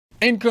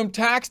Income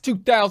tax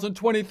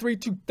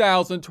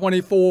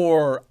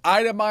 2023-2024.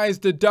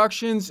 Itemized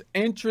deductions,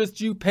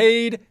 interest you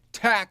paid,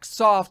 tax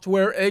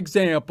software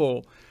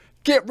example.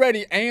 Get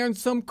ready and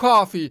some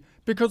coffee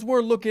because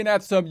we're looking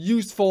at some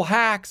useful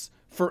hacks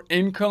for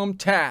income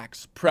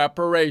tax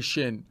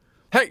preparation.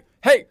 Hey,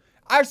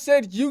 I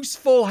said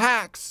useful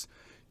hacks.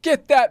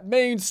 Get that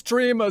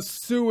mainstream of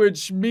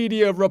sewage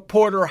media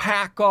reporter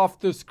hack off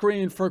the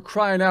screen for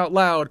crying out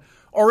loud,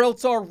 or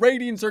else our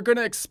ratings are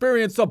gonna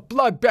experience a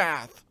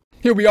bloodbath.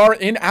 Here we are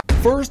in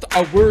first,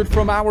 a word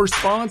from our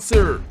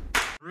sponsor.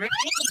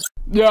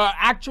 Yeah,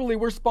 actually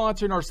we're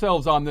sponsoring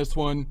ourselves on this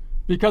one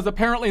because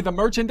apparently the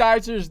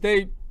merchandisers,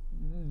 they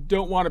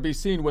don't want to be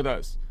seen with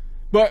us.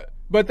 But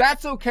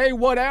that's okay,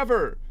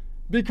 whatever.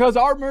 Because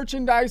our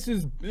merchandise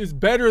is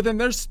better than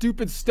their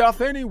stupid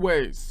stuff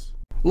anyways.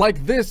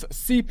 Like this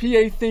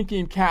CPA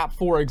thinking cap,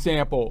 for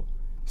example.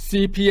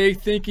 CPA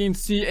thinking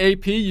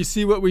CAP, you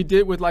see what we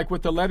did with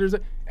the letters?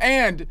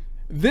 And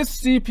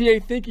this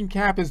CPA thinking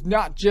cap is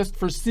not just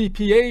for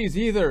CPAs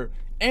either.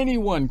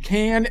 Anyone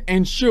can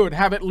and should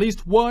have at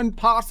least one,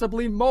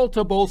 possibly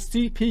multiple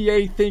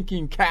CPA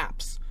thinking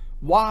caps.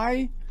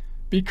 Why?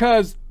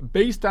 Because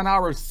based on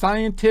our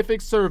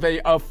scientific survey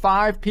of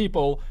 5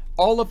 people,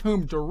 all of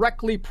whom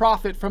directly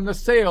profit from the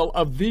sale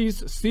of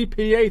these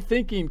CPA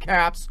thinking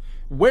caps,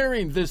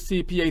 wearing this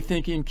CPA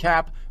thinking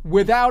cap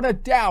without a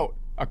doubt,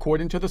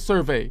 according to the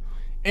survey,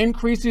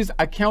 increases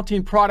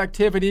accounting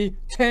productivity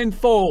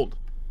tenfold.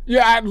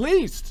 Yeah, at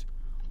least.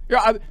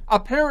 Yeah,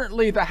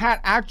 apparently the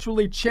hat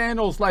actually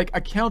channels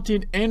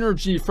accounting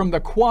energy from the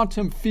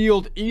quantum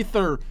field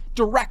ether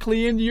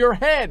directly into your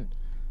head,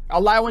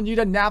 allowing you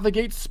to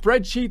navigate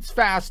spreadsheets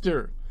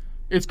faster.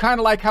 It's kind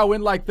of like how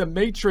in the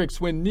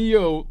Matrix when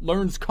Neo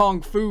learns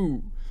Kung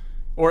Fu,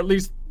 or at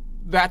least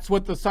that's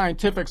what the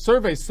scientific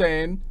survey's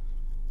saying.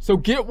 So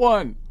get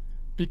one,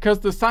 because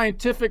the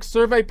scientific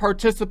survey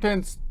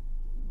participants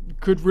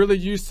could really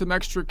use some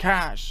extra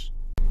cash.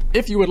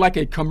 If you would like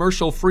a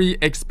commercial-free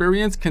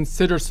experience,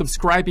 consider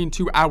subscribing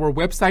to our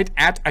website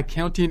at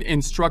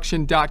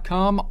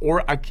accountinginstruction.com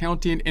or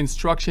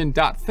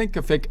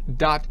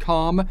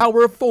accountinginstruction.thinkific.com.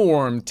 Our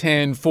Form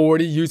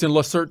 1040 using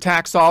Lacerte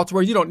tax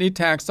software. You don't need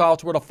tax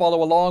software to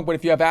follow along, but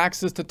if you have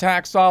access to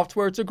tax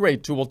software, it's a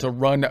great tool to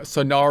run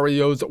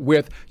scenarios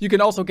with. You can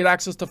also get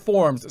access to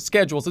forms,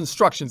 schedules,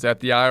 instructions at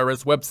the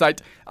IRS website,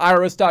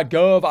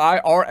 irs.gov,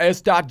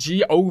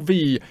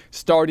 irs.gov.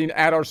 Starting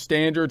at our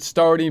standard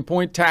starting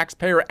point,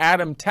 taxpayer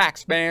Adam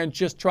Taxman,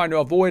 just trying to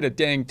avoid a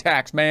dang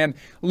tax man,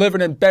 living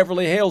in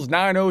Beverly Hills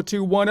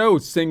 90210,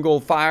 single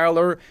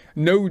filer,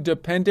 no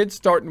dependent,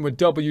 starting with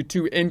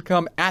W-2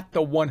 income at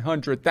the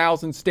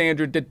 100,000,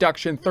 standard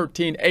deduction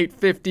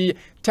 13,850,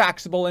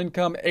 taxable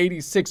income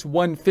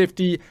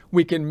 86,150.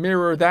 We can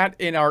mirror that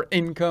in our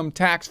income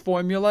tax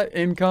formula.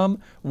 Income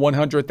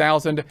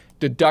 100,000,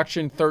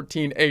 deduction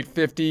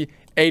 13,850.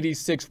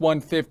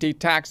 86,150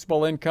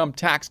 taxable income,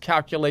 tax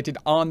calculated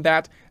on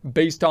that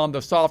based on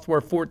the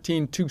software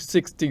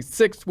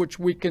 14,266, which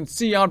we can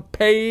see on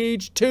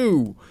page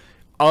 2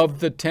 of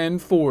the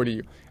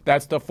 1040.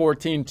 That's the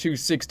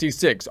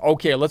 14,266.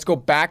 Okay, let's go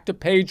back to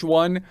page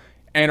 1.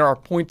 And our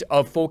point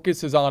of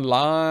focus is on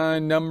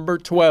line number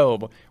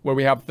 12, where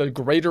we have the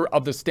greater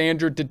of the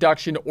standard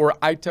deduction or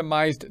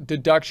itemized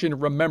deduction,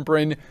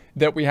 remembering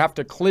that we have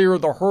to clear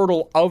the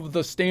hurdle of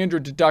the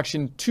standard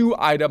deduction to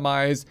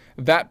itemize,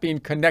 that being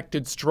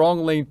connected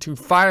strongly to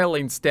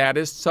filing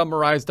status,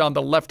 summarized on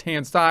the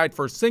left-hand side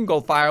for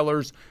single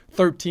filers,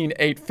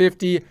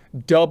 13,850,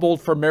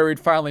 doubled for married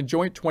filing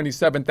joint,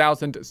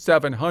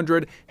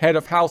 27,700, head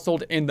of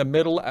household in the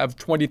middle of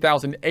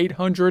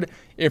 20,800.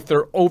 If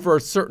they're over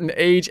a certain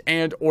age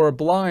and or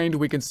blind,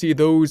 we can see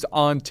those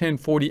on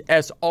 1040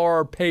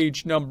 SR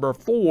page number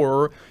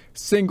 4.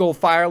 Single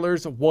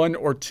filers, 1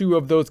 or 2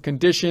 of those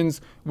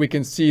conditions, we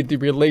can see the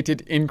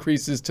related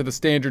increases to the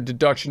standard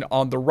deduction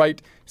on the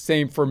right.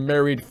 Same for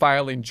married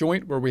filing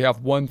joint, where we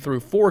have 1 through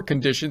 4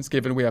 conditions,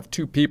 given we have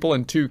 2 people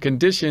and 2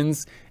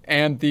 conditions,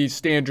 and the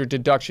standard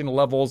deduction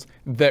levels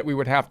that we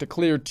would have to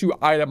clear to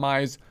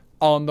itemize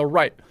on the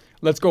right.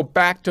 Let's go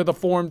back to the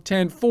Form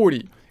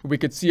 1040. We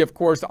could see, of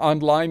course, on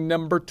line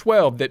number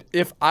 12 that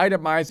if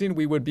itemizing,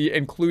 we would be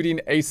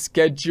including a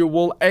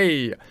Schedule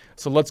A.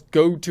 So let's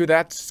go to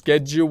that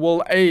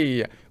Schedule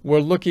A. We're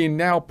looking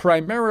now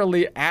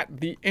primarily at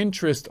the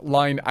interest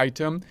line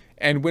item.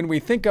 And when we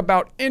think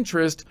about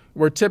interest,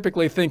 we're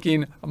typically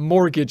thinking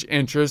mortgage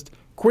interest.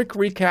 Quick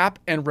recap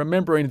and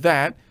remembering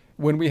that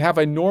when we have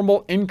a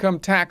normal income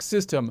tax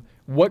system,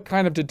 what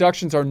kind of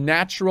deductions are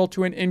natural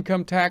to an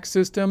income tax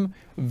system?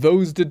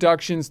 Those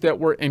deductions that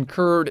were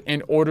incurred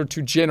in order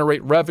to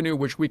generate revenue,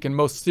 which we can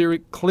most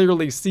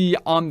clearly see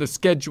on the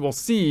Schedule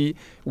C,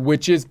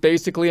 which is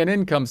basically an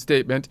income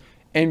statement.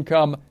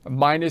 Income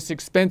minus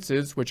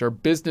expenses, which are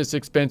business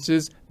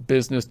expenses,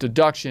 business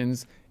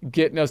deductions,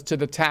 getting us to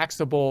the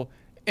taxable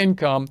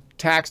income,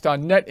 taxed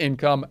on net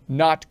income,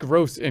 not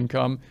gross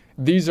income.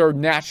 These are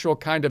natural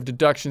kind of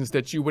deductions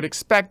that you would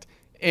expect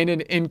in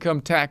an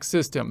income tax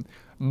system.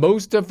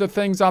 Most of the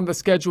things on the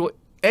Schedule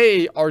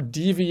A are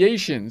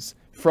deviations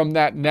from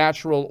that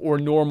natural or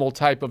normal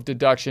type of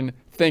deduction,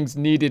 things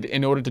needed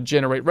in order to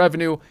generate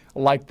revenue,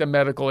 like the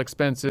medical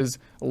expenses,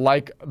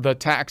 like the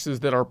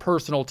taxes that are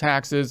personal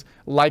taxes,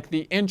 like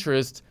the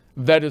interest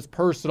that is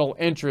personal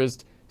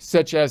interest,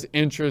 such as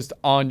interest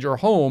on your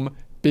home,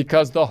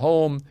 because the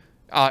home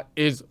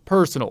is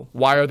personal.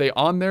 Why are they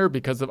on there?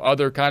 Because of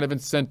other kind of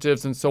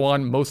incentives and so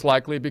on, most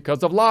likely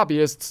because of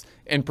lobbyists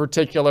in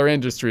particular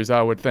industries,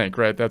 I would think,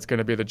 right? That's going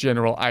to be the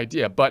general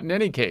idea. But in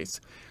any case,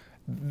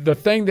 the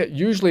thing that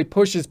usually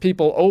pushes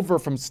people over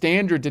from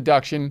standard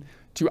deduction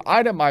to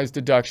itemized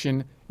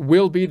deduction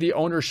will be the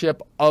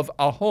ownership of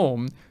a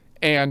home.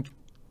 And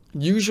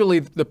usually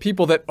the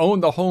people that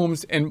own the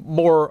homes in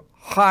more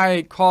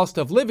high cost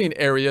of living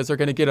areas are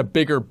going to get a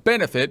bigger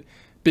benefit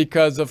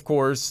because, of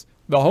course,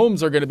 the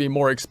homes are going to be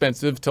more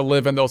expensive to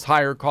live in those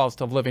higher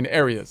cost of living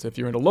areas. If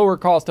you're in a lower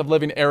cost of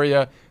living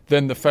area,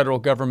 then the federal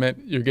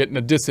government, you're getting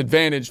a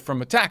disadvantage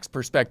from a tax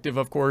perspective,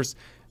 of course,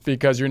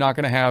 because you're not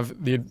going to have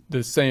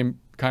the same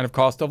kind of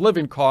cost of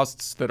living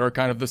costs that are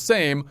kind of the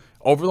same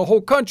over the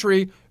whole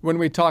country when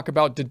we talk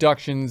about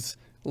deductions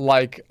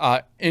like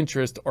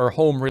interest or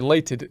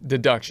home-related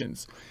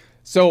deductions.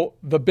 So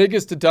the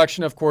biggest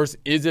deduction, of course,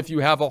 is if you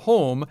have a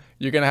home,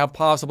 you're going to have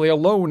possibly a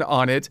loan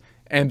on it,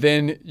 and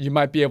then you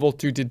might be able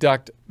to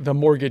deduct the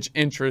mortgage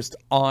interest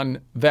on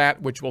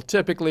that, which will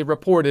typically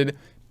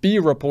be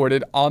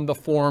reported on the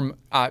form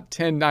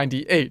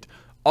 1098.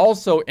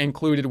 Also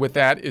included with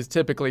that is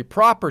typically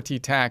property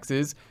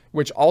taxes,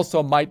 which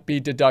also might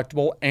be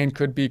deductible and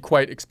could be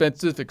quite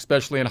expensive,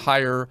 especially in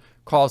higher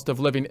cost of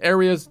living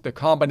areas. The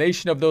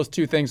combination of those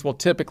two things will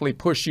typically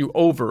push you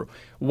over.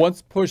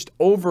 Once pushed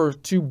over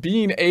to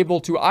being able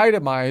to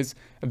itemize,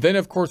 then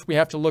of course we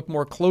have to look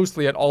more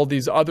closely at all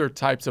these other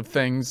types of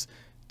things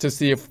to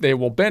see if they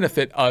will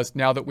benefit us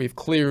now that we've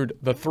cleared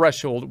the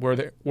threshold,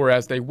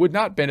 whereas they would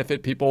not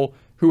benefit people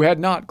who had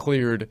not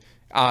cleared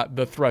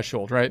the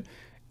threshold, right?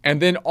 And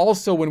then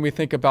also when we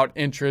think about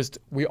interest,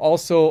 we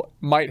also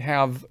might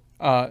have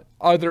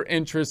other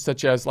interests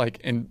such as like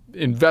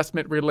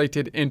investment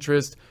related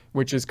interest,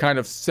 which is kind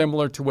of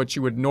similar to what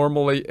you would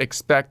normally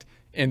expect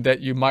in that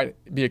you might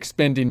be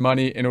expending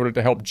money in order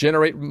to help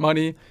generate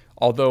money.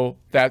 Although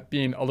that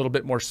being a little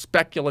bit more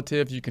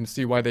speculative, you can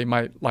see why they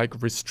might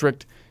like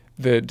restrict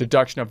the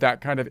deduction of that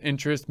kind of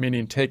interest,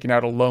 meaning taking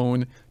out a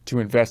loan to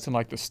invest in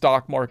like the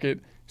stock market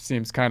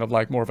seems kind of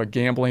like more of a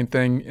gambling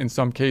thing in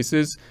some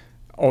cases.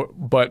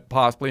 But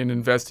possibly in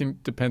investing,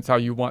 depends how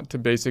you want to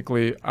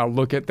basically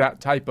look at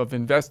that type of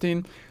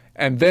investing.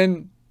 And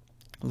then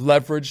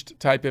leveraged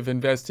type of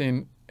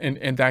investing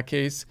in that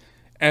case.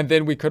 And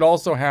then we could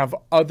also have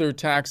other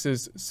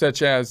taxes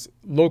such as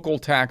local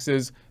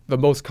taxes. The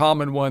most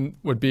common one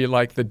would be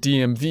like the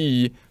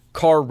DMV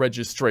car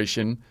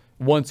registration.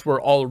 Once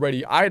we're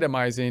already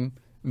itemizing,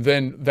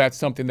 then that's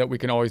something that we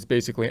can always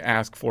basically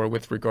ask for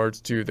with regards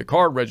to the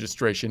car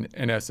registration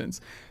in essence.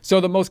 So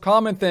the most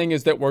common thing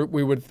is that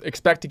we would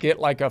expect to get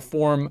like a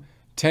form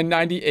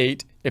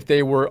 1098 if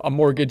they were a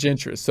mortgage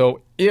interest.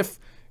 So if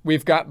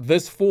we've got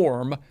this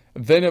form,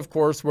 then of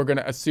course we're going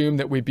to assume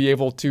that we'd be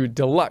able to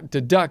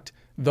deduct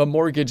the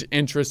mortgage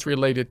interest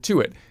related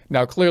to it.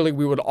 Now clearly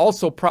we would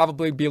also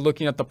probably be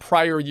looking at the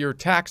prior year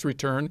tax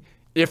return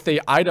if they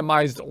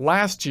itemized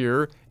last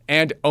year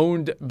and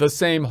owned the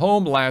same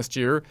home last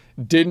year,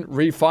 didn't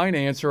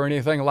refinance or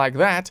anything like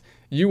that.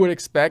 You would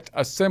expect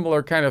a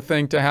similar kind of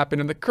thing to happen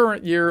in the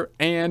current year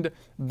and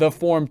the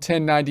Form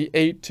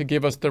 1098 to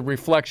give us the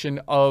reflection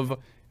of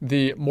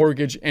the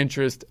mortgage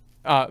interest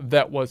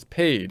that was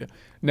paid.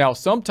 Now,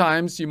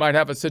 sometimes you might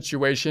have a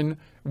situation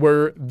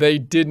where they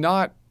did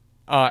not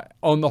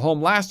own the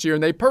home last year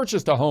and they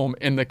purchased a home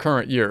in the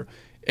current year,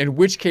 in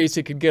which case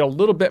it could get a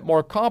little bit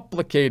more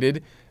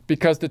complicated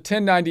because the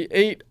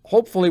 1098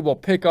 hopefully will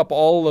pick up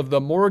all of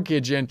the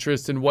mortgage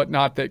interest and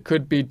whatnot that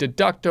could be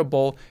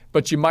deductible,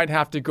 but you might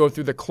have to go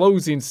through the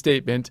closing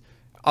statement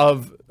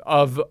of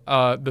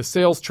the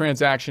sales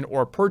transaction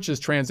or purchase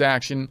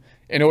transaction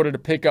in order to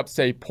pick up,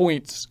 say,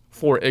 points,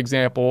 for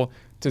example,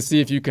 to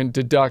see if you can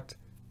deduct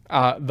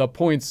the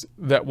points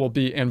that will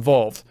be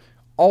involved.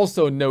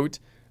 Also note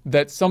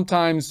that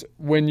sometimes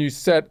when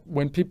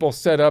people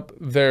set up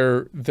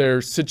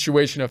their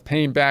situation of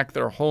paying back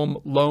their home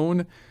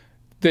loan,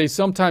 they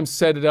sometimes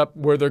set it up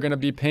where they're going to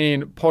be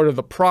paying part of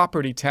the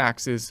property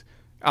taxes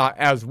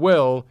as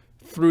well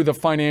through the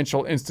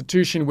financial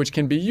institution, which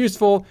can be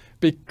useful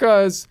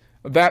because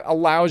that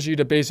allows you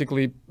to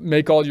basically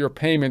make all your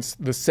payments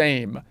the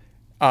same.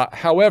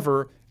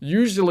 However,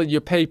 usually you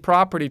pay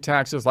property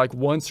taxes like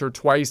once or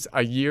twice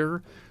a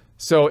year.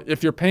 So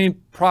if you're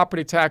paying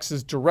property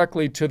taxes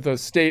directly to the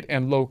state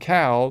and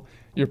locale,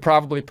 you're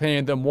probably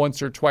paying them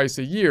once or twice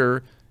a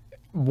year.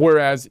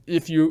 Whereas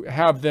if you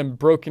have them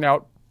broken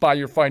out by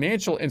your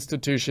financial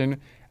institution,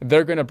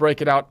 they're going to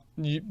break it out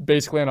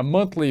basically on a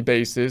monthly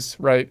basis,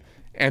 right?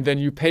 And then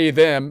you pay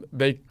them,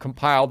 they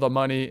compile the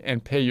money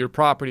and pay your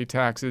property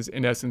taxes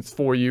in essence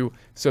for you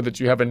so that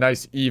you have a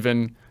nice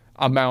even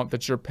amount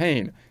that you're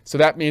paying. So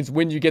that means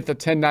when you get the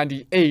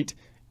 1098,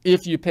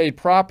 if you paid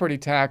property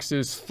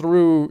taxes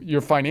through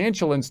your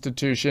financial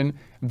institution,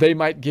 they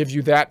might give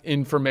you that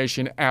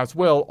information as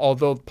well,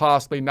 although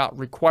possibly not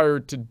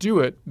required to do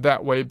it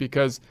that way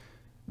because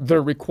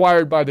they're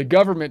required by the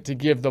government to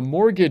give the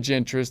mortgage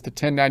interest, the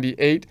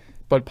 1098,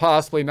 but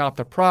possibly not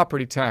the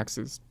property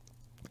taxes.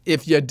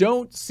 If you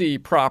don't see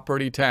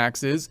property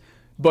taxes,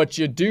 but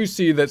you do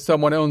see that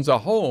someone owns a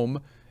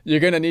home, you're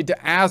going to need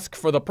to ask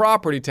for the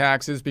property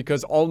taxes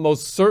because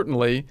almost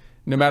certainly,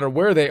 no matter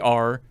where they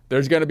are,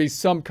 there's going to be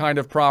some kind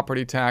of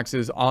property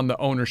taxes on the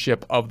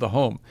ownership of the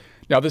home.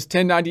 Now, this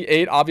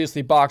 1098,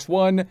 obviously box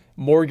 1,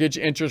 mortgage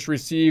interest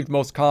received,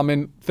 most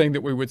common thing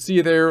that we would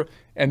see there.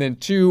 And then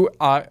 2,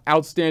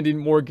 outstanding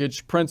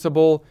mortgage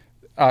principal,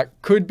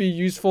 could be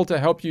useful to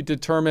help you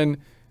determine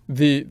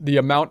the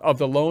amount of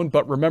the loan.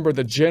 But remember,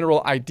 the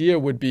general idea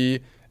would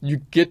be you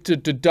get to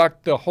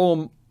deduct the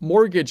home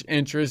mortgage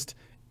interest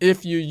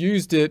if you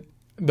used it,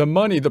 the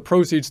money, the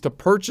proceeds, to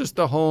purchase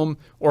the home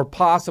or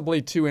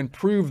possibly to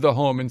improve the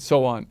home and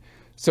so on.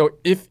 So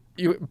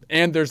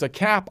and there's a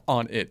cap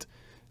on it.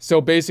 So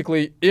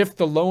basically, if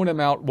the loan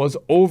amount was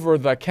over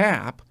the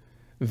cap,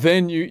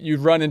 then you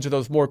run into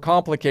those more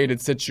complicated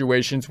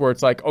situations where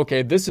it's like,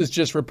 okay, this is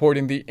just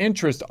reporting the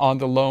interest on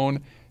the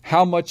loan.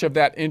 How much of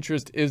that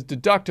interest is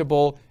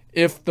deductible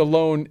if the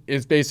loan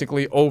is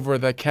basically over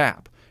the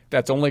cap?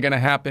 That's only going to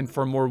happen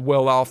for more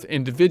well-off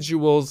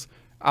individuals,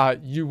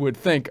 you would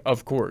think,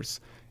 of course.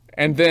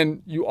 And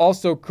then you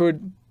also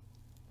could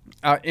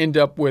end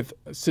up with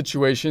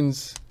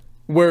situations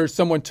where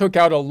someone took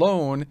out a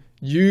loan,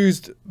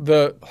 used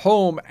the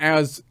home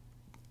as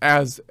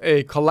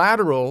a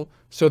collateral,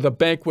 so the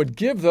bank would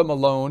give them a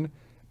loan,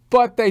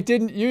 but they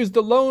didn't use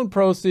the loan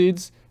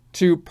proceeds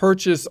to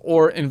purchase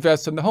or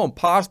invest in the home,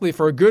 possibly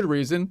for a good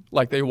reason,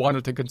 like they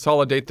wanted to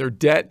consolidate their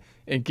debt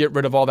and get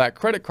rid of all that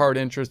credit card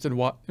interest and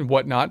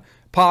whatnot,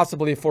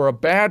 possibly for a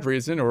bad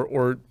reason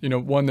or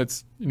one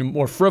that's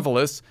more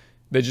frivolous.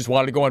 They just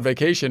wanted to go on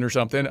vacation or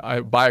something,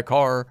 buy a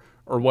car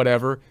or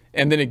whatever.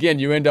 And then again,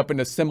 you end up in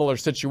a similar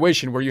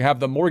situation where you have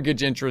the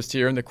mortgage interest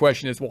here. And the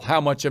question is, well,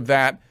 how much of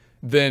that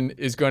then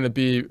is going to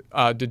be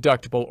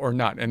deductible or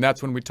not? And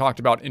that's when we talked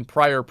about in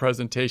prior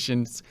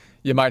presentations,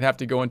 you might have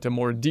to go into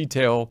more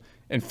detail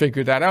and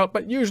figure that out.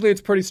 But usually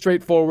it's pretty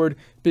straightforward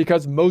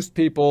because most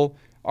people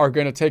are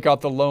going to take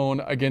out the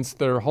loan against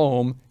their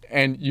home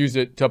and use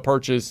it to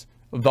purchase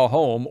the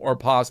home or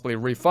possibly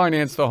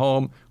refinance the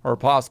home or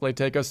possibly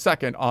take a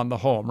second on the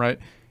home, right?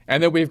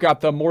 And then we've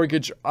got the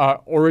mortgage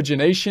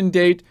origination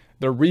date,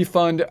 the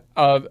refund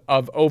of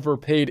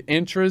overpaid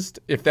interest,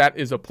 if that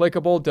is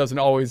applicable, doesn't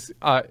always,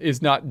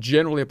 is not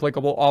generally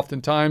applicable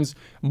oftentimes.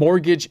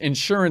 Mortgage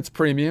insurance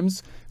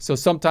premiums. So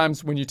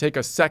sometimes when you take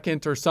a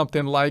second or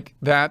something like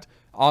that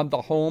on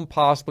the home,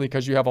 possibly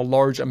because you have a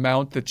large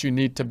amount that you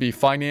need to be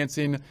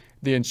financing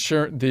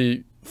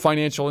the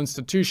financial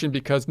institution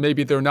because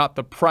maybe they're not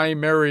the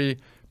primary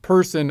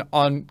person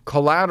on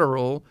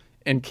collateral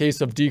in case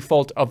of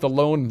default of the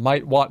loan,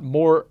 might want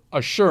more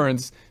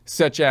assurance,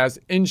 such as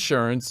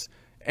insurance.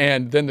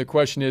 And then the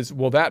question is,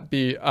 will that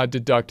be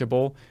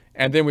deductible?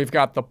 And then we've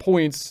got the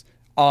points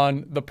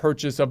on the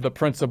purchase of the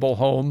principal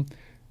home,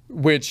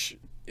 which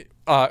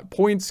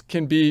points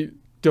can be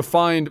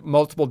defined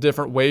multiple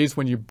different ways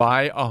when you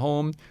buy a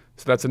home.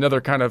 So that's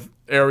another kind of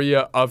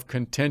area of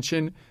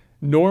contention.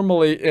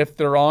 Normally, if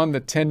they're on the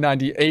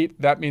 1098,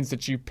 that means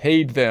that you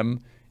paid them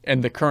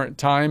in the current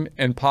time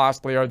and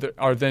possibly are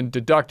then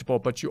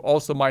deductible. But you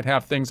also might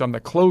have things on the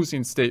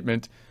closing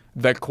statement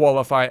that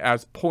qualify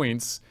as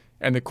points.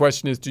 And the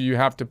question is, do you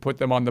have to put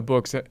them on the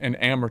books and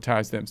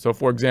amortize them? So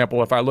for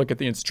example, if I look at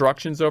the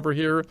instructions over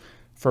here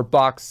for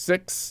box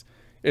 6,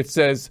 it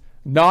says,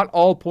 not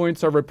all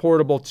points are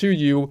reportable to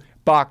you.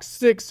 Box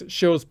 6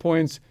 shows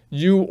points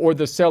you or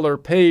the seller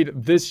paid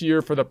this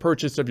year for the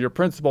purchase of your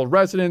principal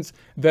residence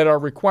that are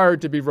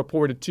required to be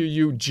reported to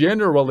you.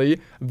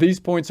 Generally, these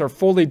points are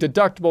fully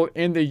deductible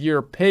in the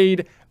year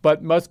paid,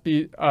 but must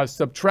be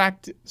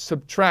subtract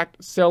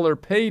seller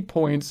paid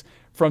points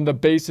from the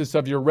basis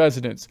of your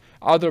residence.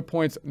 Other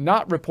points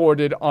not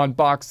reported on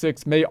box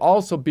 6 may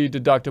also be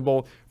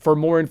deductible. For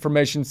more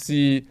information,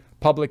 see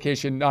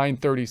publication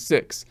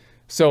 936.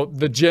 So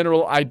the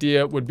general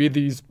idea would be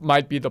these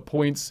might be the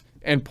points,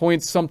 and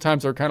points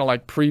sometimes are kind of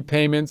like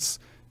prepayments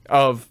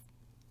of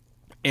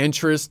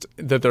interest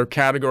that they're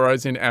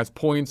categorizing as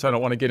points. I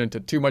don't want to get into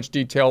too much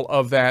detail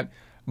of that,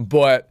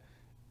 but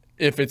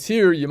if it's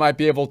here, you might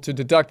be able to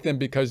deduct them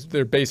because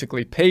they're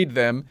basically paid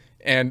them,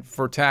 and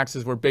for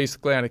taxes, we're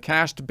basically on a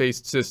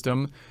cash-based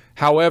system.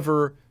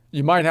 However,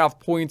 you might have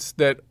points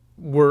that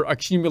were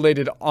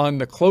accumulated on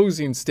the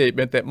closing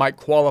statement that might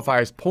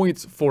qualify as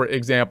points, for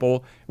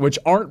example, which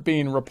aren't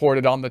being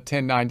reported on the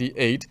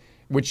 1098,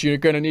 which you're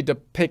going to need to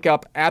pick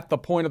up at the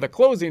point of the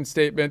closing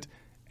statement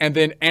and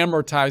then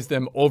amortize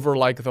them over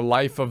like the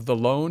life of the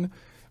loan.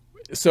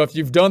 So if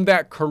you've done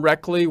that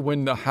correctly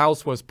when the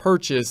house was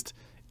purchased,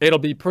 it'll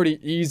be pretty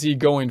easy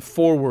going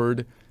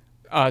forward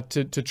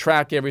to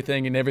track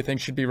everything, and everything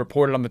should be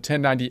reported on the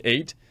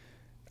 1098.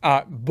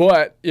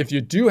 But if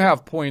you do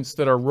have points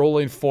that are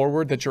rolling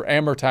forward that you're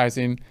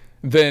amortizing,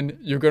 then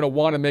you're going to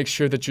want to make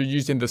sure that you're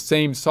using the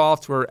same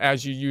software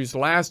as you used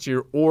last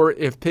year. Or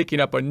if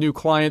picking up a new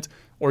client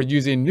or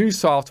using new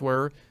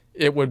software,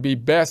 it would be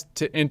best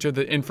to enter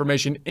the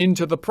information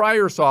into the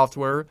prior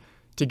software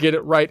to get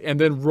it right and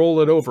then roll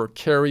it over,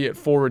 carry it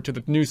forward to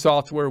the new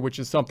software, which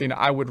is something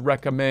I would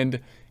recommend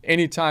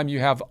anytime you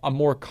have a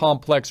more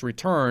complex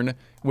return,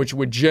 which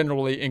would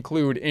generally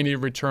include any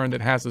return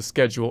that has a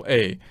Schedule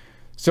A.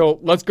 So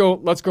let's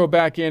go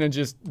back in and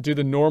just do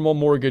the normal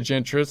mortgage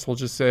interest. We'll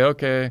just say,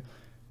 okay,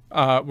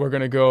 we're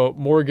going to go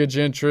mortgage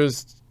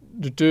interest,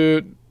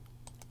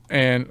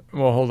 and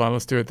well, hold on,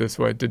 let's do it this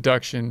way.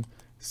 Deduction,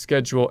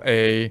 Schedule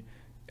A,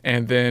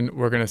 and then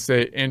we're going to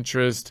say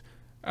interest,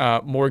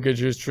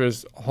 mortgage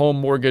interest, home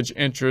mortgage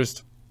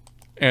interest,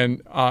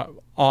 and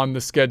on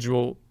the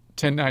Schedule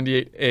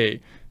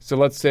 1098A. So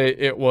let's say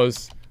it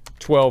was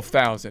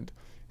 $12,000.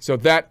 So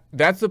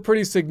that's a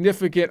pretty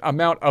significant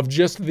amount of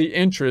just the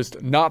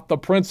interest, not the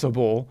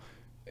principal.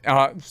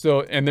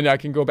 And then I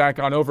can go back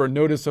on over.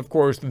 Notice, of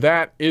course,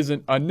 that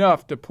isn't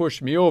enough to push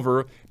me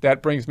over.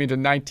 That brings me to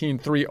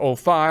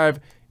 19,305.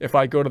 If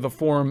I go to the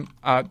form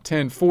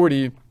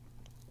 1040,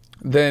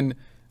 then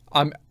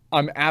I'm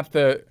at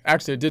the,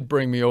 actually it did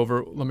bring me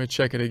over. Let me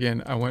check it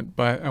again. I went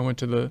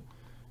to the,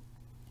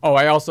 oh,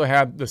 I also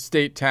had the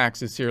state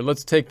taxes here.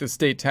 Let's take the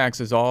state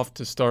taxes off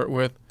to start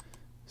with,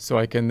 so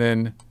I can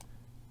then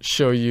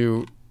show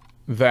you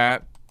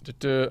that. I'm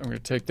going to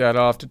take that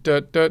off.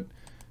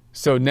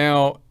 So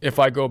now if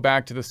I go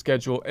back to the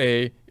Schedule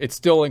A, it's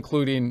still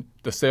including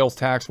the sales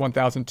tax,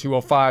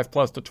 1,205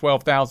 plus the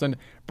 12,000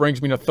 brings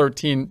me to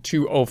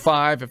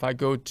 13,205. If I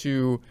go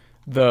to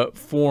the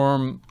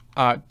form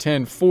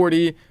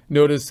 1040,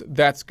 notice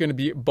that's going to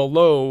be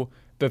below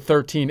the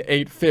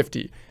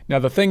 13,850. Now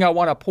the thing I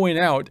want to point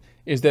out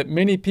is that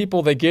many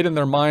people, they get in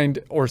their mind,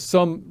 or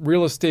some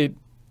real estate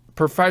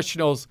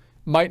professionals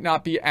might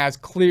not be as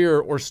clear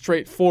or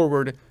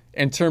straightforward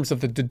in terms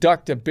of the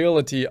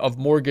deductibility of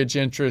mortgage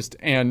interest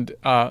and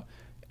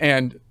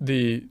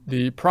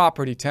the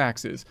property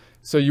taxes.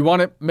 So you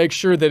want to make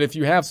sure that if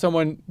you have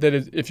someone that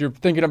is, if you're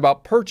thinking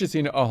about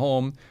purchasing a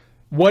home,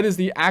 what is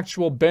the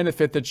actual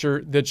benefit that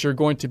you're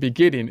going to be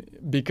getting?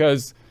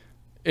 Because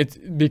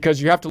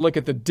you have to look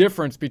at the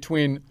difference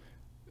between.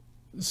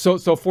 So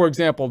for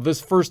example, this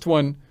first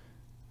one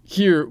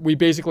here, we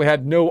basically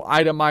had no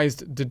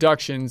itemized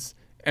deductions,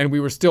 and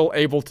we were still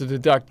able to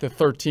deduct the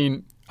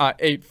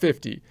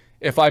 13,850.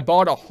 If I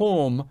bought a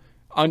home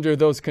under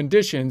those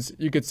conditions,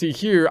 you could see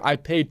here I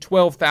paid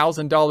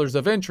 $12,000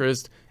 of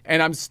interest,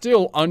 and I'm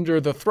still under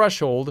the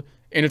threshold,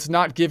 and it's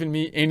not giving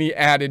me any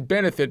added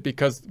benefit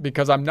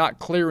because I'm not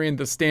clearing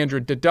the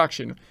standard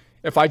deduction.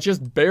 If I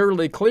just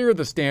barely clear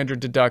the standard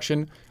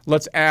deduction,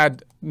 let's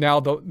add now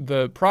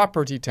the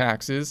property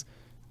taxes.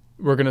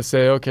 We're going to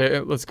say, okay,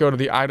 let's go to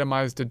the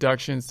itemized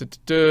deductions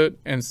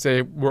and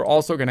say we're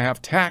also going to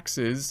have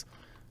taxes,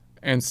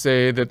 and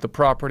say that the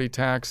property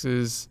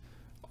taxes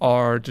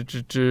are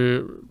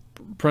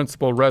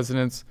principal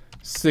residence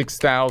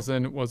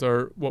 6,000 was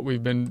what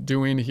we've been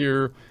doing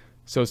here.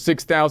 So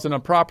 6,000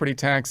 on property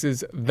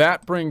taxes.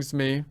 That brings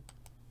me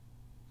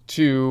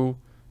to,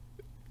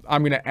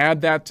 I'm going to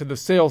add that to the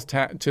sales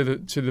tax to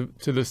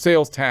the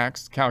sales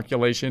tax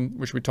calculation,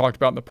 which we talked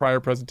about in the prior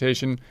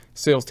presentation.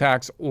 Sales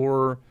tax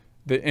or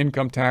the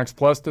income tax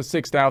plus the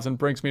 6,000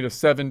 brings me to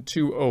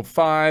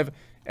 7,205,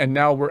 and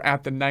now we're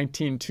at the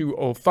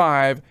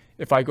 19,205.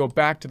 If I go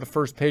back to the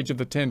first page of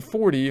the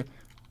 1040,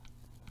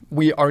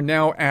 we are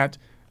now at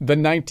the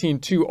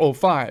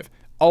 19,205.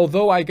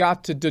 Although I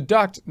got to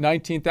deduct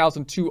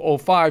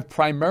 19,205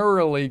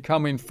 primarily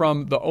coming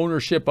from the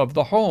ownership of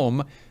the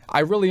home, I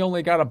really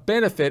only got a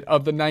benefit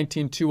of the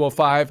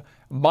 19,205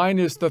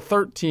 minus the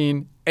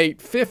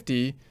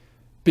 13,850,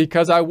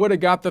 because I would have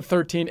got the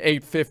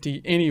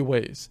 13,850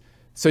 anyways.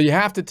 So you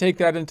have to take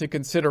that into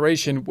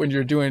consideration when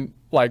you're doing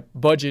like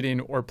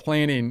budgeting or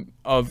planning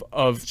of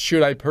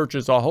should I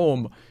purchase a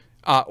home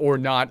or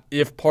not,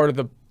 if part of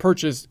the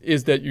purchase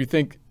is that you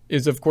think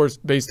is, of course,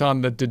 based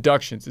on the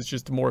deductions. It's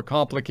just a more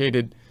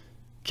complicated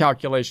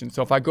calculation.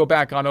 So if I go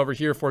back on over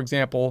here, for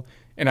example,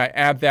 and I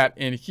add that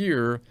in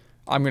here,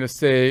 I'm going to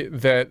say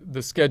that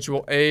the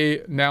Schedule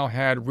A now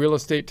had real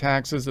estate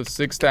taxes of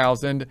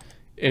 6,000.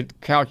 It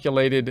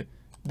calculated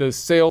the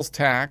sales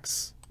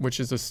tax, which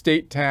is a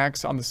state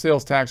tax on the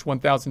sales tax,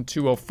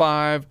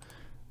 1,205,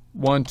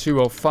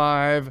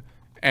 1,205,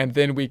 and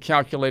then we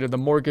calculated the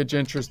mortgage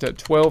interest at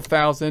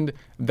 12,000.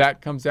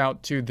 That comes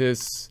out to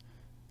this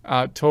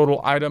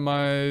total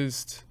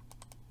itemized.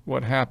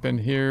 What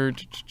happened here?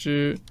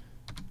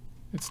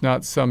 It's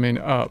not summing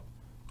up.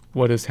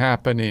 What is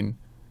happening?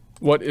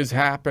 What is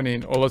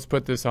happening? Oh, let's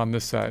put this on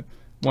this side.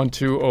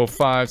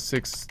 1,205,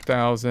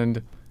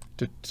 6,000.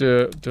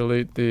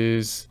 Delete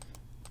these.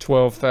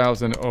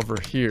 12,000 over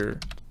here.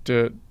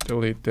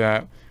 Delete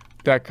that.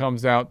 That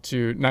comes out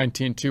to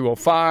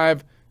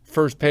 19,205.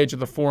 First page of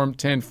the form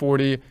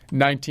 1040.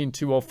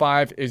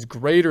 19,205 is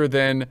greater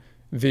than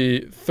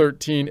the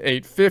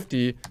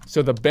 13,850.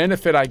 So the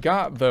benefit I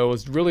got though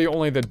is really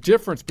only the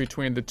difference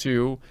between the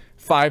two,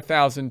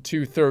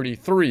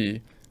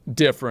 5,233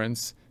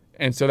 difference.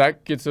 And so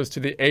that gets us to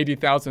the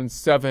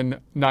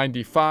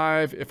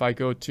 80,795. If I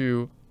go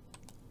to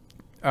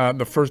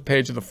the first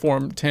page of the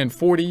Form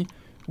 1040,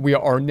 we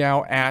are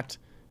now at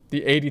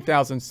the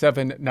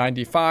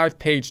 80,795.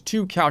 Page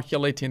 2,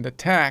 calculating the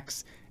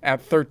tax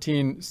at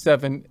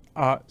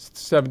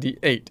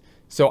 13,778.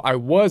 So I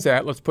was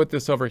at, let's put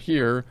this over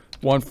here,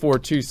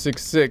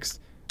 14266.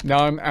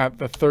 Now I'm at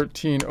the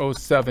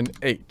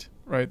 13,078,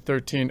 right?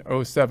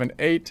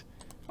 13,078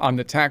 on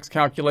the tax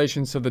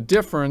calculation. So the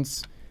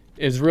difference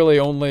is really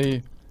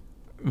only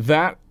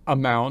that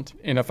amount.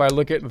 And if I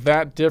look at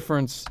that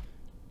difference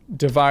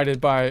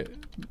divided by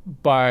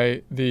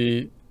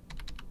the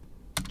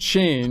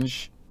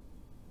change,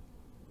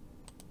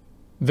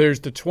 there's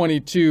the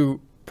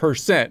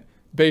 22%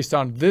 based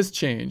on this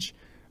change.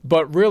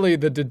 But really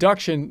the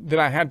deduction that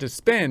I had to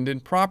spend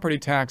in property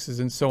taxes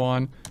and so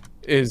on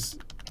is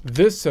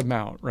this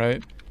amount,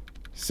 right?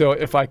 So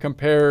if I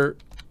compare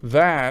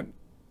that,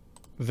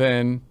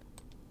 then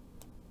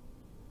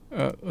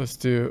let's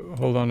do,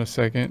 hold on a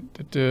second.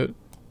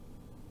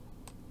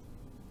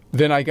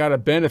 Then I got a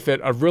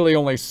benefit of really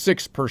only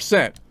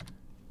 6%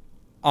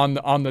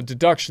 on the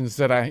deductions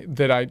that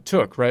I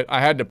took, right? I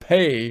had to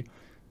pay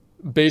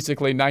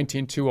basically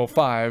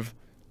 19,205,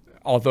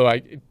 although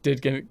I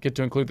did get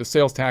to include the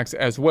sales tax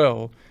as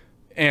well.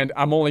 And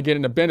I'm only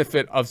getting a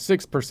benefit of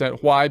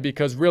 6%. Why?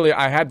 Because really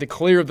I had to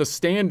clear the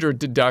standard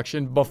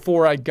deduction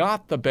before I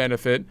got the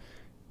benefit.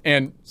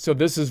 And so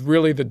this is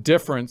really the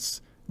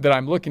difference that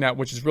I'm looking at,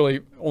 which is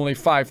really only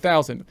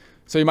 5,000.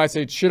 So you might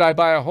say, should I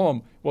buy a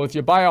home? Well, if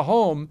you buy a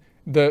home,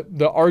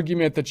 the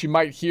argument that you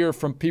might hear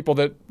from people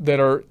that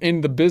are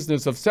in the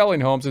business of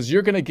selling homes is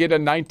you're going to get a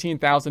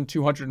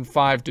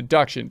 19,205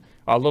 deduction.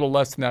 A little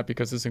less than that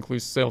because this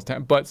includes sales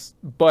tax,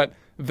 but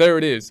there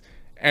it is.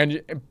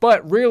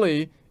 But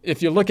really,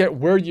 if you look at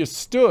where you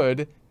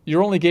stood,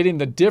 you're only getting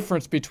the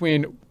difference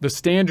between the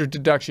standard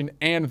deduction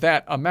and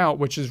that amount,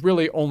 which is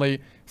really only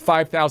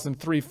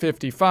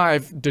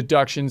 5,355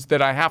 deductions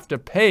that I have to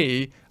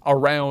pay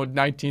around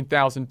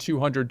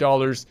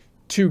 $19,200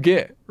 to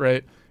get,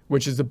 right?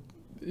 Which is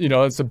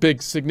it's a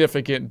big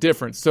significant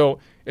difference. So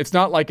it's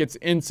not like it's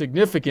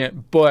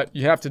insignificant, but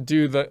you have to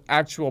do the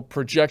actual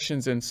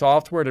projections in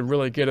software to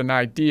really get an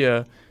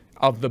idea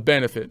of the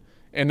benefit.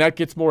 And that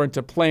gets more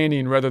into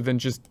planning rather than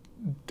just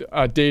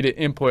data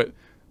input.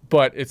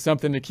 But it's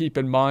something to keep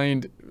in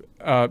mind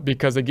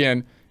because,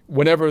 again,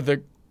 whenever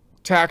the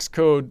tax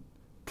code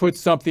puts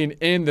something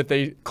in that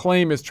they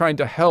claim is trying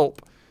to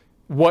help,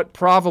 what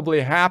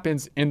probably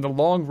happens in the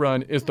long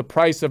run is the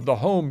price of the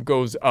home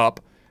goes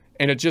up,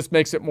 and it just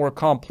makes it more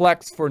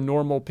complex for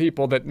normal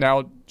people that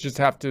now just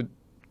have to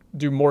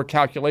do more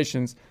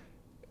calculations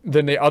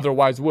than they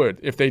otherwise would.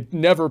 If they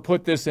never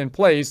put this in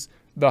place,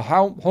 the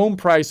home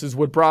prices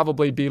would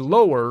probably be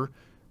lower,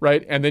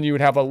 right? And then you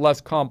would have a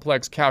less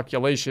complex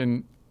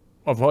calculation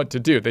of what to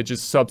do. They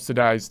just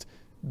subsidized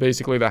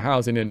basically the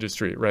housing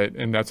industry, right?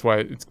 And that's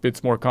why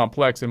it's more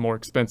complex and more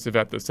expensive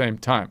at the same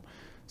time.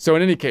 So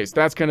in any case,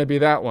 that's going to be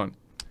that one.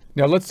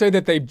 Now let's say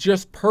that they've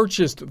just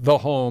purchased the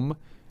home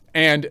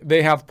and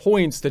they have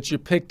points that you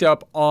picked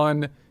up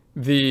on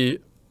the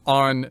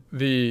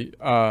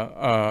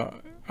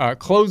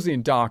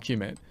closing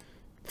document.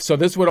 So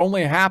this would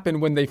only happen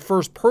when they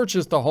first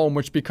purchased the home,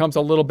 which becomes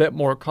a little bit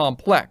more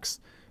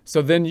complex.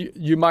 So then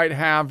you might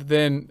have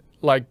then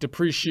like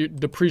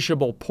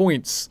depreciable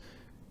points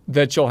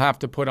that you'll have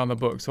to put on the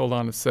books. Hold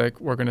on a sec.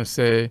 We're going to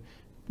say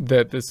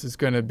that this is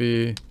going to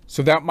be,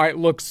 so that might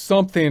look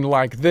something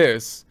like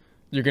this.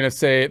 You're going to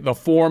say the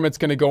form it's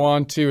going to go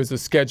on to is a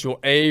Schedule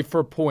A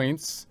for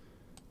points.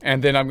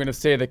 And then I'm going to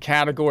say the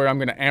category, I'm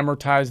going to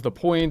amortize the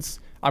points.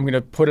 I'm going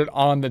to put it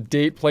on the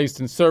date placed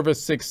in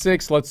service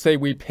 6/6. Let's say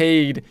we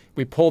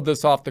pulled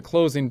this off the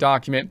closing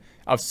document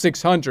of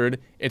 600.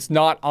 It's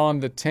not on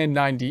the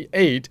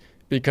 1098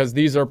 because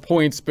these are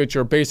points which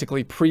are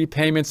basically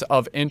prepayments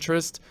of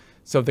interest.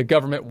 So the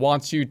government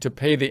wants you to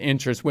pay the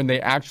interest when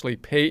they actually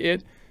pay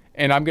it.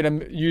 And I'm going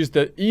to use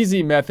the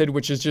easy method,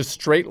 which is just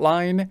straight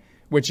line,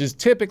 which is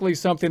typically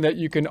something that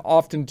you can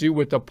often do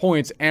with the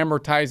points,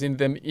 amortizing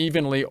them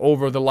evenly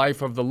over the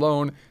life of the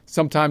loan.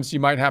 Sometimes you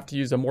might have to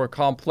use a more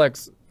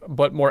complex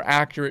but more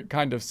accurate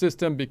kind of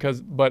system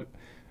but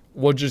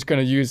we're just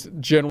going to use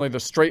generally the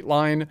straight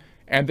line.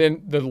 And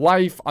then the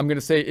life, I'm going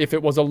to say if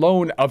it was a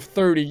loan of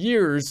 30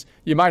 years,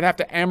 you might have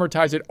to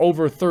amortize it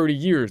over 30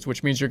 years,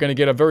 which means you're going to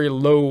get a very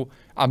low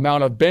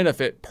amount of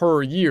benefit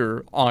per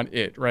year on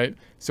it, right?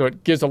 So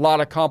it gives a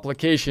lot of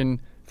complication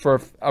for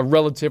a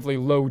relatively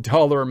low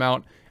dollar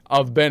amount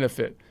of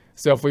benefit.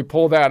 So if we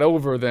pull that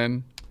over,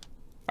 then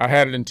I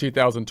had it in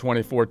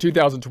 2024.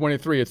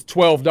 2023, it's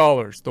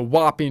 $12, the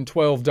whopping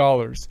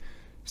 $12.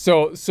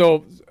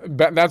 So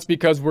that's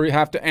because we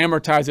have to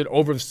amortize it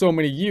over so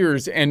many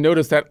years. And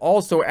notice that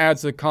also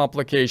adds the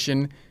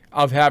complication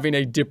of having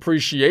a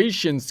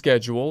depreciation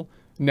schedule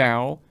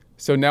now.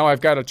 So now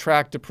I've got to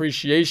track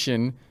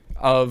depreciation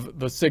of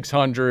the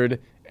 600,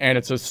 and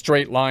it's a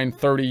straight line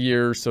 30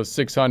 years. So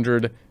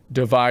 600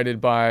 divided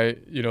by,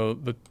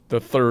 the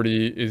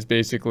 30 is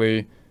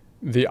basically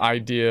the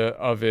idea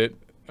of it.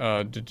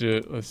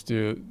 Let's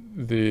do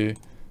the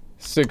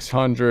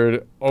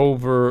 600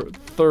 over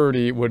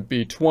 30 would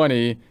be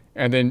 20.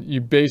 And then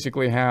you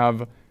basically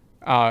have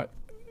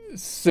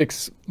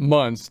 6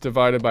 months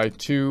divided by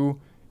 2.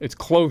 It's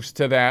close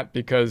to that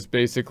because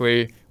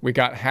basically we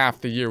got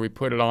half the year. We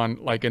put it on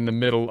like in the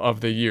middle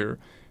of the year.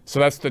 So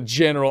that's the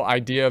general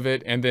idea of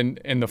it. And then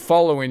in the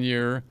following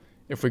year,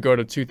 if we go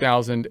to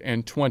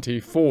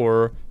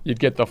 2024, you'd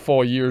get the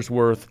full year's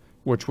worth,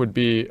 which would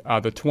be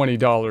the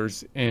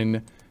 $20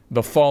 in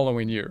the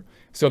following year.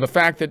 So the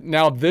fact that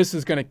now this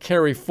is going to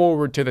carry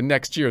forward to the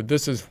next year,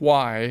 this is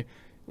why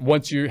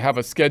once you have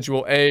a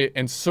Schedule A,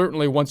 and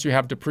certainly once you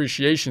have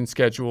depreciation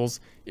schedules,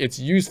 it's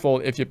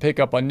useful if you pick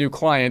up a new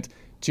client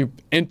to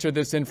enter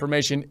this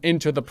information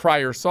into the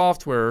prior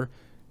software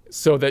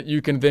so that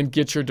you can then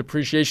get your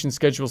depreciation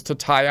schedules to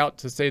tie out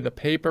to, say, the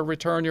paper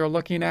return you're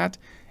looking at,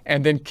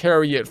 and then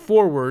carry it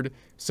forward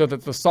so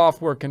that the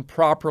software can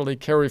properly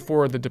carry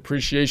forward the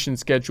depreciation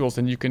schedules,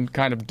 and you can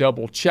kind of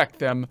double check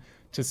them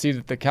to see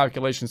that the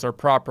calculations are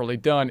properly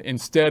done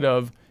instead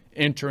of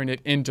entering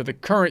it into the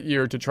current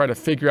year to try to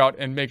figure out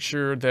and make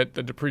sure that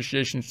the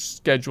depreciation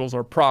schedules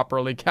are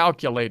properly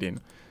calculating.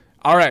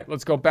 All right,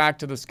 let's go back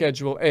to the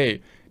Schedule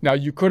A. Now,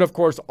 you could, of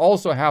course,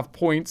 also have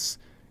points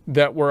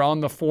that were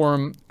on the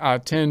form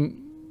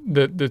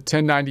the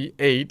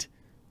 1098.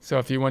 So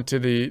if you went to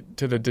the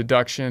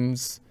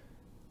deductions,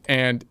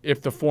 and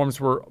if the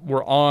forms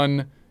were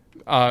on,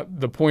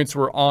 the points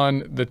were on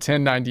the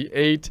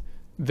 1098,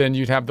 then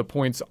you'd have the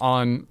points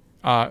on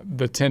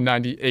the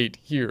 1098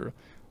 here.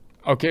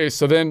 Okay,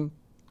 so then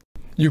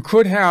you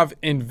could have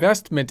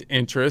investment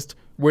interest,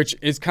 which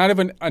is kind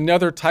of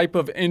another type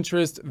of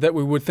interest that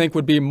we would think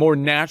would be more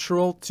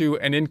natural to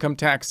an income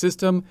tax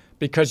system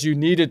because you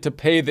needed to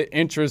pay the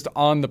interest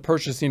on the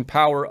purchasing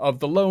power of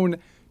the loan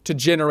to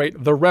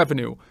generate the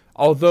revenue.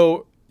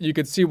 Although you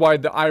could see why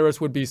the IRS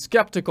would be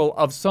skeptical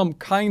of some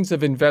kinds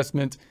of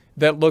investment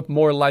that look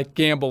more like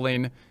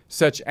gambling,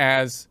 such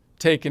as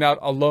taking out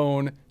a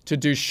loan to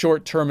do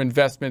short-term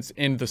investments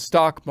in the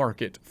stock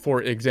market,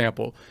 for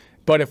example.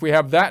 But if we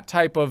have that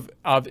type of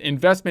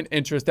investment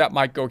interest, that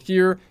might go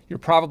here. You'll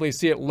probably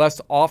see it less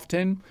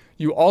often.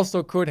 You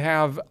also could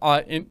have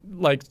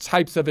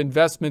types of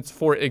investments,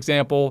 for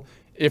example,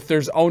 if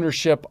there's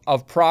ownership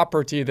of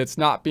property that's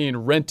not being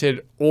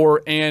rented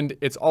and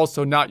it's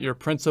also not your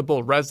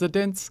principal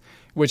residence,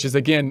 which is,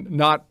 again,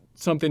 not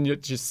something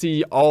that you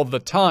see all the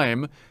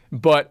time.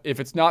 But if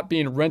it's not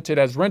being rented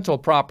as rental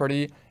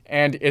property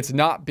and it's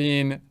not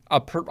being a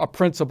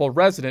principal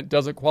resident,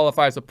 doesn't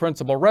qualify as a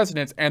principal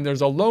residence, and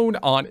there's a loan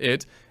on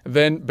it,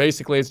 then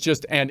basically it's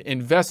just an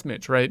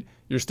investment, right?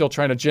 You're still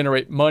trying to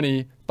generate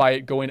money by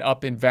it going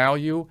up in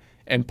value,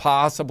 and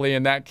possibly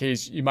in that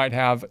case, you might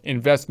have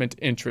investment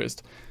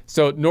interest.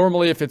 So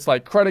normally if it's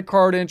like credit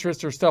card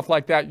interest or stuff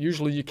like that,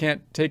 usually you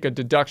can't take a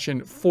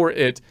deduction for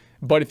it.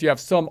 But if you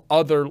have some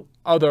other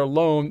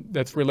loan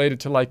that's related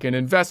to like an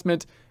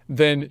investment,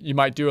 then you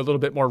might do a little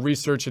bit more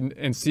research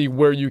and see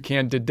where you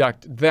can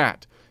deduct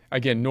that.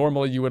 Again,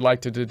 normally you would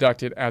like to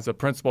deduct it as a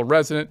principal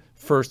resident,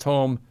 first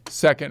home,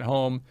 second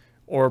home,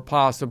 or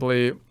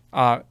possibly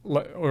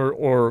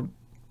or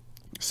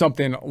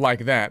something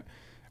like that.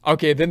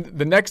 Okay, then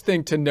the next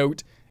thing to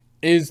note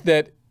is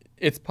that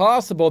it's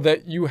possible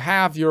that you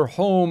have your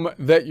home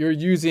that you're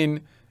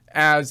using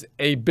as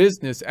a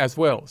business as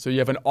well. So you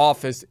have an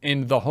office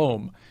in the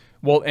home.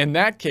 Well, in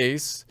that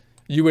case,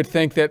 you would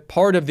think that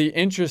part of the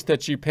interest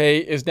that you pay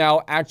is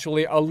now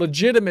actually a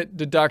legitimate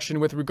deduction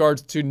with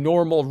regards to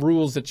normal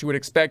rules that you would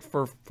expect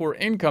for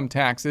income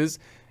taxes,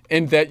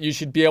 and that you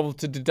should be able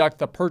to deduct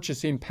the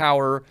purchasing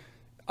power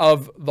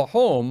of the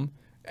home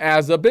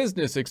as a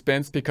business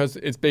expense because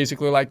it's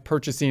basically like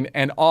purchasing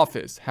an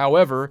office.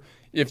 However,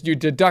 if you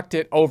deduct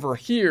it over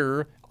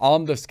here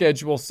on the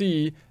Schedule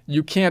C,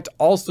 you can't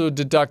also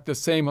deduct the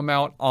same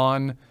amount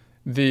on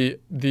the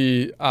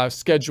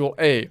Schedule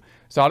A.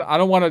 So I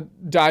don't want to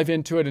dive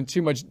into it in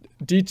too much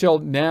detail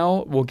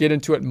now. We'll get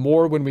into it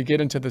more when we get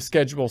into the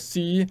Schedule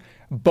C.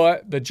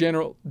 But the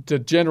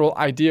general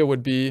idea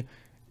would be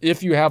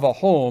if you have a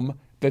home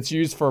that's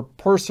used for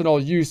personal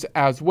use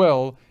as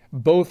well,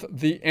 both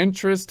the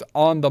interest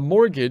on the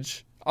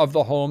mortgage of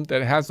the home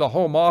that has the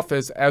home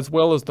office as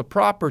well as the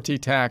property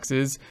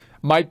taxes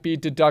might be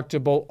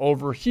deductible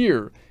over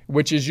here,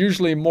 which is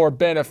usually more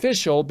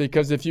beneficial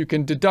because if you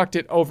can deduct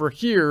it over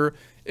here,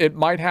 it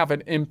might have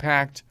an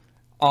impact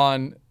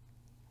on,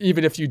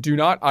 even if you do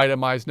not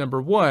itemize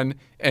number one,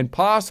 and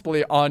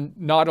possibly on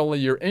not only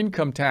your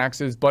income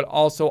taxes, but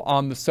also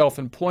on the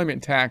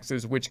self-employment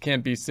taxes, which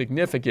can be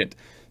significant.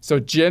 So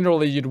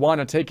generally, you'd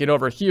want to take it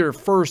over here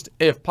first,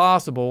 if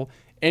possible.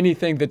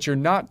 Anything that you're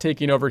not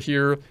taking over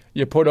here,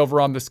 you put over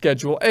on the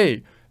Schedule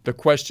A. The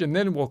question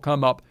then will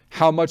come up,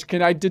 how much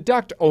can I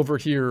deduct over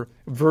here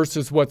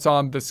versus what's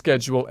on the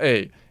Schedule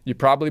A? You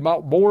probably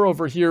want more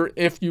over here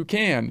if you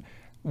can.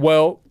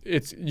 Well,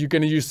 you're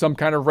going to use some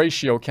kind of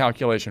ratio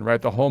calculation,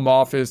 right? The home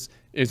office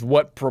is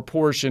what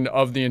proportion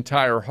of the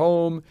entire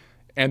home,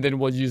 and then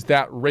we'll use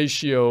that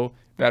ratio,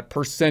 that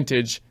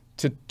percentage,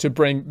 to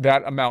bring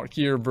that amount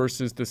here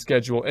versus the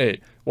Schedule A.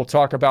 We'll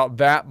talk about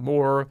that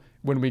more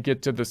when we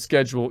get to the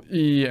Schedule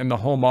E and the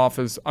home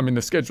office,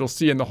 the Schedule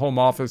C and the home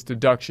office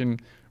deduction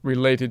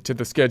related to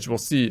the Schedule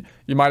C.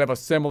 You might have a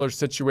similar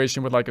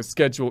situation with like a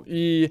Schedule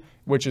E,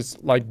 which is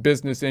like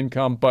business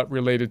income, but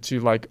related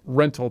to like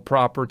rental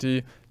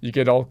property. You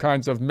get all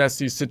kinds of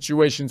messy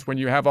situations when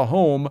you have a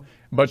home,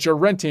 but you're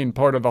renting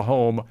part of the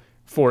home,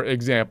 for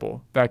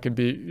example. That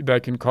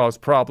can cause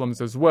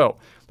problems as well.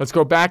 Let's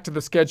go back to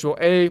the Schedule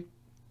A.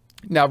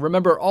 Now,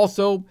 remember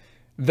also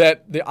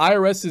that the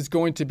IRS is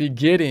going to be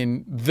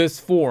getting this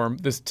form,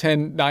 this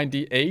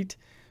 1098.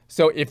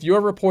 So if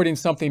you're reporting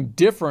something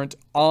different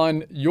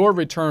on your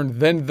return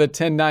than the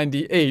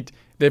 1098,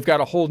 they've got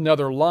a whole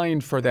nother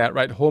line for that,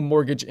 right? Home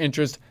mortgage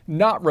interest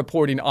not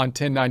reporting on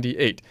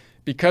 1098.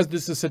 Because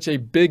this is such a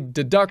big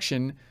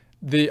deduction,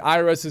 the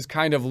IRS is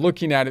kind of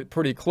looking at it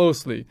pretty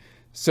closely.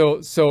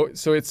 So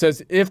it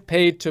says, if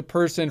paid to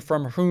person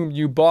from whom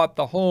you bought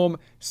the home,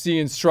 see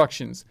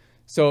instructions.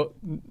 So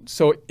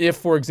if,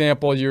 for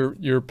example,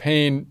 you're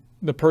paying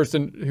the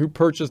person who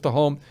purchased the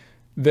home,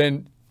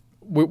 then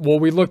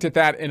we looked at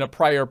that in a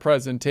prior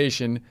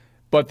presentation,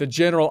 but the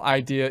general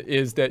idea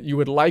is that you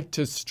would like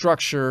to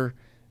structure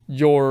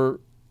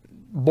your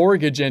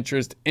mortgage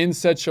interest in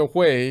such a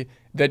way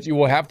that you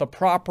will have the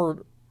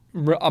proper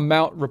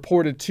amount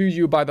reported to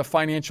you by the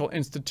financial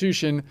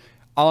institution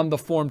on the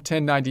Form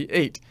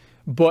 1098.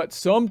 But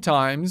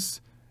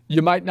sometimes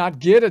you might not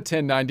get a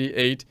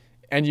 1098,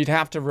 and you'd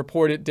have to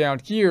report it down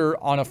here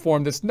on a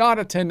form that's not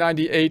a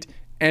 1098,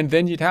 and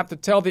then you'd have to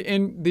tell the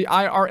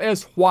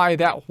IRS why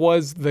that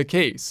was the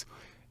case.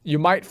 You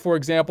might, for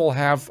example,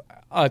 have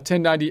a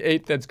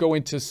 1098 that's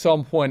going to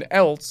someone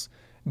else,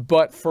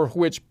 but for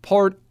which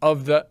part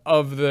of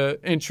the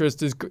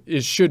interest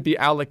should be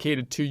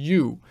allocated to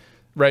you,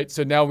 right?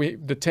 So now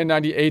the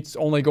 1098's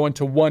only going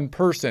to one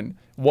person.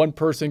 One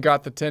person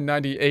got the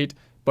 1098,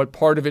 but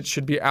part of it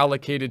should be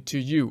allocated to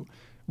you.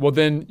 Well,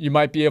 then you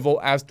might be able,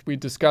 as we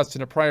discussed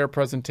in a prior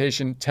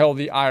presentation, tell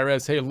the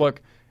IRS, hey,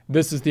 look,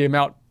 this is the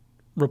amount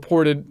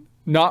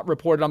not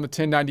reported on the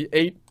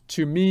 1098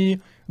 to me,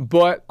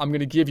 but I'm going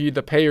to give you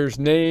the payer's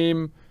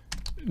name,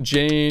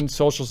 Jane,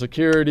 Social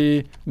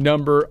Security,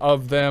 number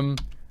of them,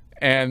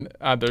 and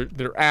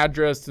their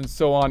address, and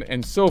so on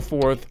and so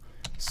forth,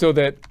 so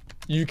that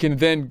you can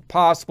then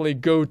possibly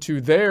go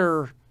to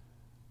their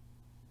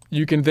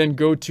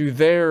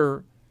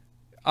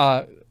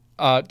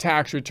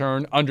tax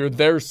return under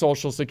their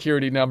Social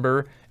Security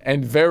number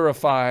and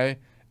verify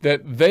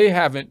that they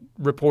haven't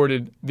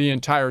reported the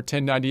entire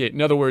 1098.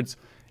 In other words,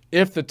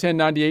 if the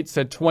 1098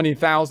 said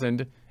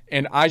 20,000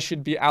 and I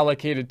should be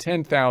allocated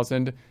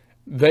 10,000,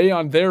 they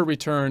on their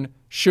return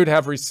should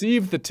have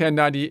received the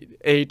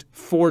 1098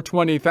 for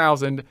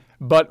 20,000,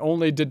 but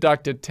only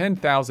deducted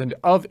 10,000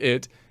 of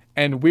it,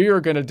 and we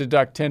are going to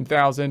deduct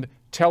 10,000,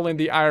 telling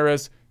the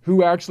IRS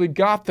who actually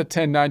got the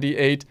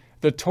 1098,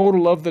 the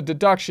total of the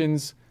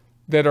deductions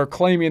that are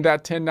claiming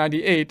that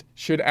 1098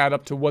 should add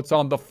up to what's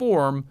on the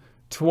form,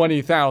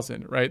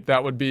 20,000, right?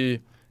 That would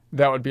be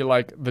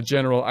like the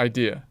general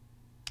idea.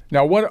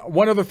 Now,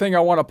 one other thing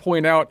I want to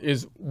point out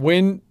is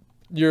when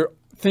you're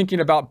thinking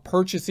about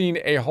purchasing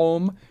a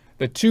home,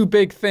 the two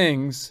big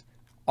things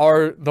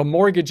are the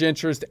mortgage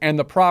interest and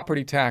the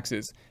property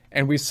taxes.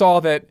 And we saw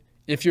that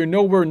if you're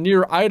nowhere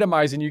near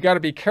itemizing, you got to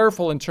be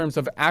careful in terms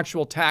of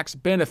actual tax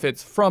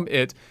benefits from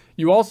it.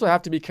 You also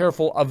have to be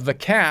careful of the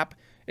cap,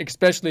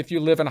 especially if you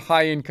live in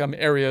high income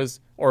areas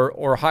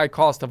or high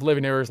cost of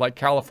living areas like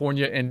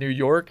California and New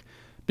York,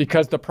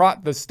 because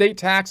the state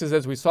taxes,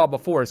 as we saw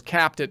before, is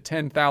capped at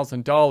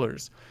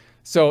 $10,000.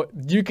 So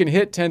you can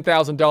hit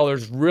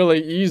 $10,000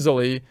 really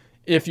easily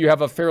if you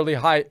have a fairly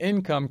high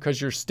income, because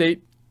your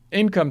state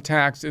income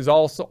tax is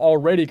also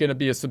already going to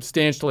be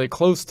substantially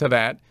close to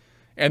that.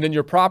 And then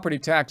your property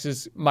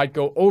taxes might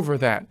go over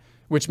that,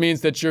 which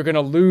means that you're going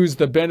to lose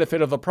the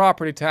benefit of the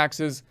property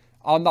taxes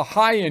on the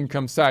high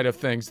income side of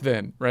things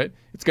then, right?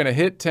 It's going to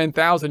hit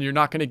 10,000. You're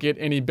not going to get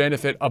any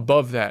benefit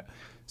above that.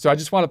 So I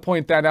just want to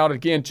point that out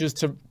again, just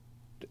to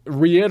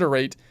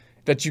reiterate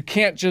that you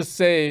can't just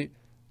say,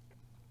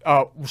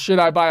 should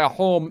I buy a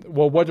home?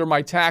 Well, what are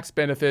my tax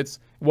benefits?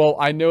 Well,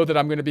 I know that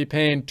I'm going to be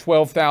paying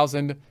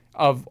 $12,000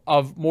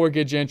 of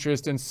mortgage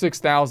interest and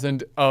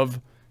 $6,000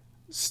 of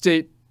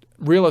state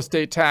real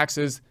estate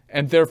taxes,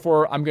 and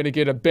therefore I'm going to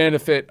get a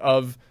benefit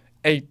of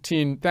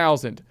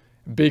 $18,000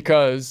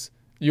 because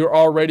you're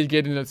already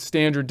getting a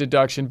standard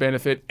deduction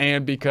benefit,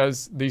 and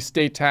because the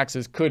state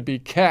taxes could be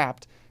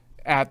capped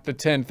at the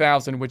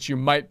 $10,000, which you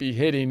might be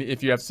hitting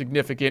if you have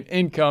significant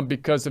income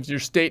because of your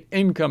state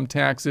income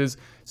taxes.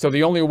 So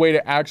the only way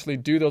to actually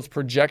do those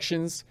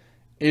projections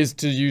is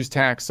to use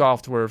tax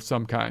software of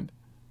some kind.